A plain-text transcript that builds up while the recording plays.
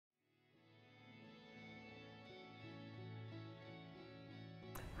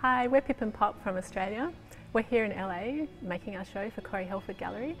Hi, we're Pip and Pop from Australia. We're here in LA making our show for Corey Helford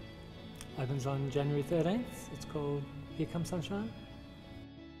Gallery. Opens on January 13th. It's called Here Comes Sunshine.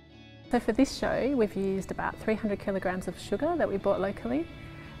 So for this show we've used about 300 kilograms of sugar that we bought locally,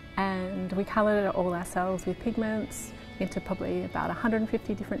 and we coloured it all ourselves with pigments into probably about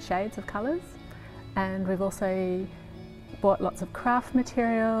 150 different shades of colours. And we've also bought lots of craft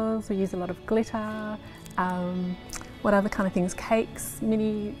materials. We use a lot of glitter. What other kind of things? Cakes,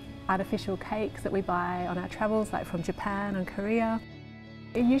 mini artificial cakes that we buy on our travels, like from Japan and Korea.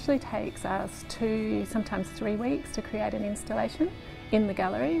 It usually takes us 2, sometimes 3 weeks to create an installation in the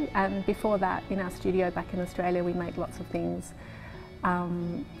gallery, and before that in our studio back in Australia we make lots of things.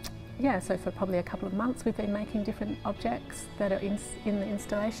 So for probably a couple of months we've been making different objects that are in the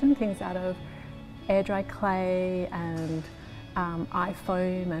installation, things out of air dry clay and eye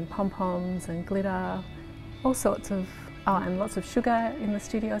foam and pom-poms and glitter, all sorts of, and lots of sugar in the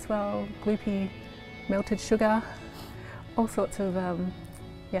studio as well, gloopy melted sugar, all sorts of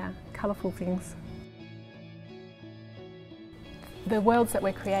colourful things. The worlds that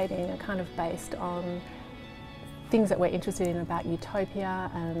we're creating are kind of based on things that we're interested in about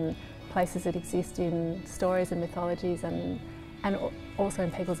utopia and places that exist in stories and mythologies and also in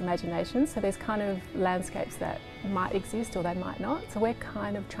people's imaginations. So there's kind of landscapes that might exist or they might not. So we're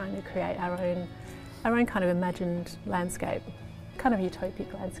kind of trying to create our own kind of imagined landscape, kind of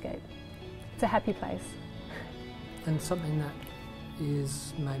utopic landscape. It's a happy place. And something that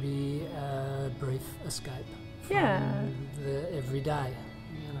is maybe a brief escape from the everyday,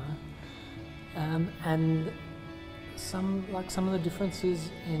 you know. And some of the differences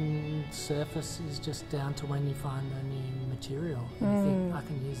in surface is just down to when you find a new material. And you think, I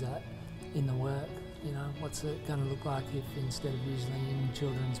can use that in the work. You know, what's it going to look like if instead of using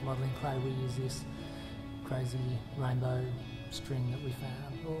children's modelling clay we use this crazy rainbow string that we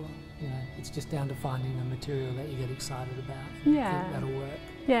found? Or, you know, it's just down to finding a material that you get excited about. Yeah. I think that'll work.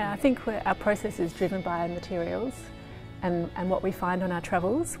 Yeah, I think our process is driven by materials and what we find on our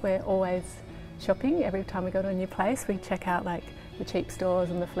travels. We're always shopping. Every time we go to a new place we check out like the cheap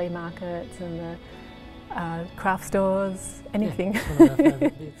stores and the flea markets and the craft stores, anything. Yeah, it's one of our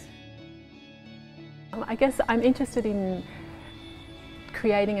favourite bits. I guess I'm interested in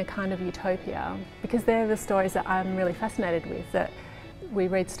creating a kind of utopia because they're the stories that I'm really fascinated with. That we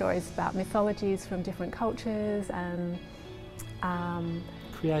read stories about mythologies from different cultures and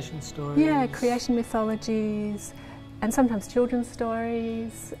creation stories. Yeah, creation mythologies and sometimes children's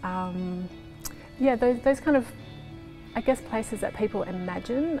stories. Those kind of, I guess, places that people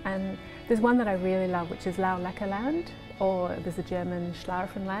imagine. And there's one that I really love, which is Land, or there's a German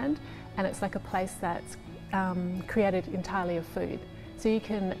Schlaraffenland, and it's like a place that's created entirely of food. So you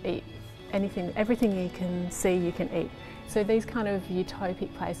can eat anything, everything you can see you can eat. So these kind of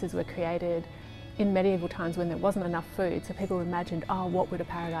utopic places were created in medieval times when there wasn't enough food, so people imagined, oh, what would a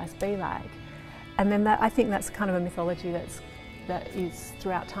paradise be like? And then I think that's kind of a mythology that is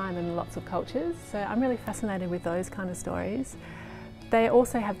throughout time in lots of cultures. So I'm really fascinated with those kind of stories. They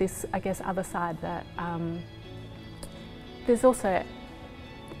also have this, I guess, other side that there's also,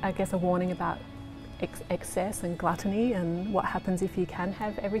 I guess, a warning about excess and gluttony and what happens if you can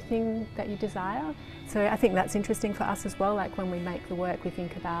have everything that you desire. So I think that's interesting for us as well. Like when we make the work, we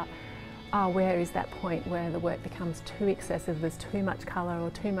think about, where is that point where the work becomes too excessive, there's too much colour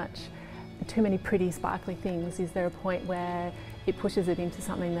or too many pretty sparkly things? Is there a point where it pushes it into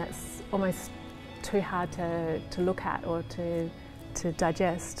something that's almost too hard to look at or to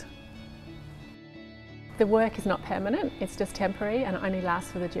digest? The work is not permanent, it's just temporary and it only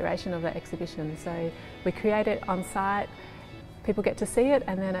lasts for the duration of the exhibition. So we create it on site, people get to see it,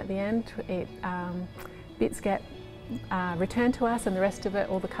 and then at the end bits get returned to us and the rest of it,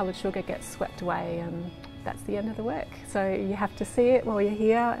 all the coloured sugar gets swept away, and that's the end of the work. So you have to see it while you're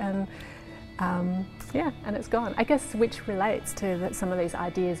here and and it's gone. I guess which relates to some of these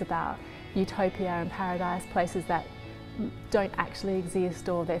ideas about utopia and paradise, places that don't actually exist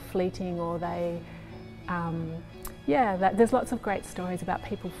or they're fleeting or they there's lots of great stories about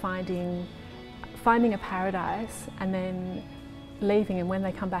people finding a paradise and then leaving, and when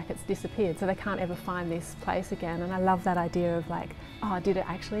they come back it's disappeared, so they can't ever find this place again. And I love that idea of like, oh, did it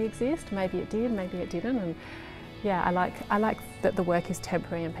actually exist? Maybe it did, maybe it didn't. And yeah, I like that the work is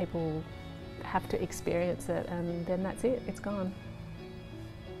temporary and people have to experience it, and then that's it, it's gone.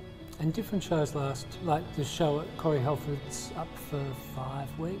 And different shows last, like the show at Corey Helford's up for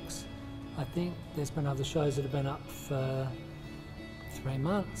 5 weeks. I think there's been other shows that have been up for 3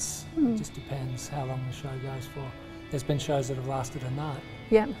 months. It just depends how long the show goes for. There's been shows that have lasted a night.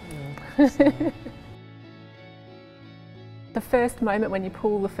 Yeah. So The first moment when you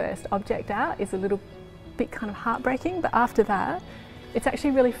pull the first object out is a little bit kind of heartbreaking, but after that it's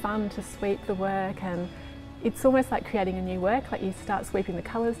actually really fun to sweep the work, and it's almost like creating a new work. Like you start sweeping the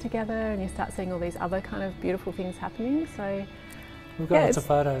colours together and you start seeing all these other kind of beautiful things happening. So we've got lots of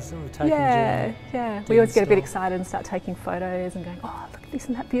photos that we've taken. Yeah. We always get a bit excited and start taking photos and going, oh, look at this,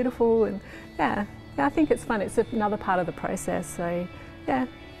 isn't that beautiful? And yeah, I think it's fun. It's another part of the process. So yeah,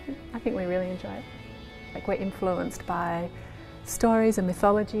 I think we really enjoy it. Like we're influenced by stories and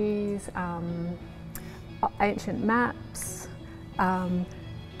mythologies, ancient maps,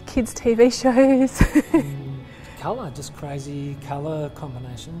 kids' TV shows. Colour, just crazy colour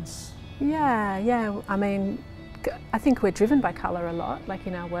combinations. Yeah. I mean, I think we're driven by colour a lot, like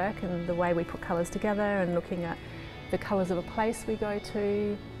in our work and the way we put colours together and looking at the colours of a place we go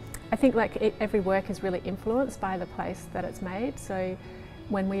to. I think like every work is really influenced by the place that it's made. So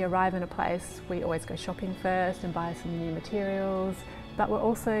when we arrive in a place, we always go shopping first and buy some new materials, but we're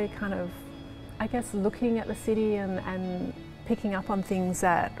also kind of, I guess, looking at the city and picking up on things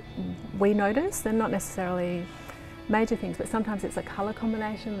that we notice. They're not necessarily major things, but sometimes it's a colour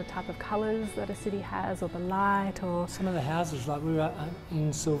combination, the type of colours that a city has, or the light, or some of the houses. Like we were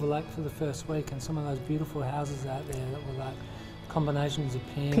in Silver Lake for the first week, and some of those beautiful houses out there that were like combinations of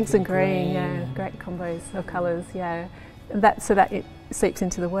pinks and green. Yeah, great combos of colours. Yeah, so that it seeps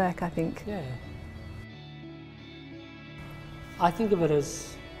into the work, I think. Yeah, I think of it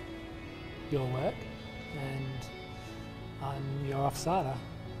as your work, and I'm your offsider.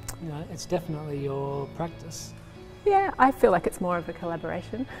 You know, it's definitely your practice. Yeah, I feel like it's more of a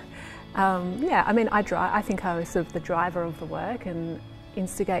collaboration. Yeah, I mean, I think I was sort of the driver of the work and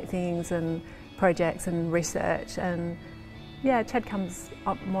instigate things and projects and research, and yeah, Chad comes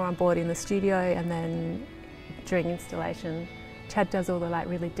up more on board in the studio, and then during installation, Chad does all the like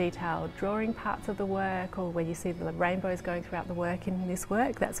really detailed drawing parts of the work, or where you see the rainbows going throughout the work in this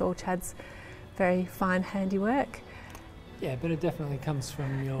work. That's all Chad's very fine handiwork. Yeah, but it definitely comes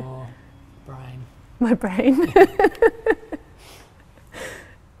from your brain. My brain.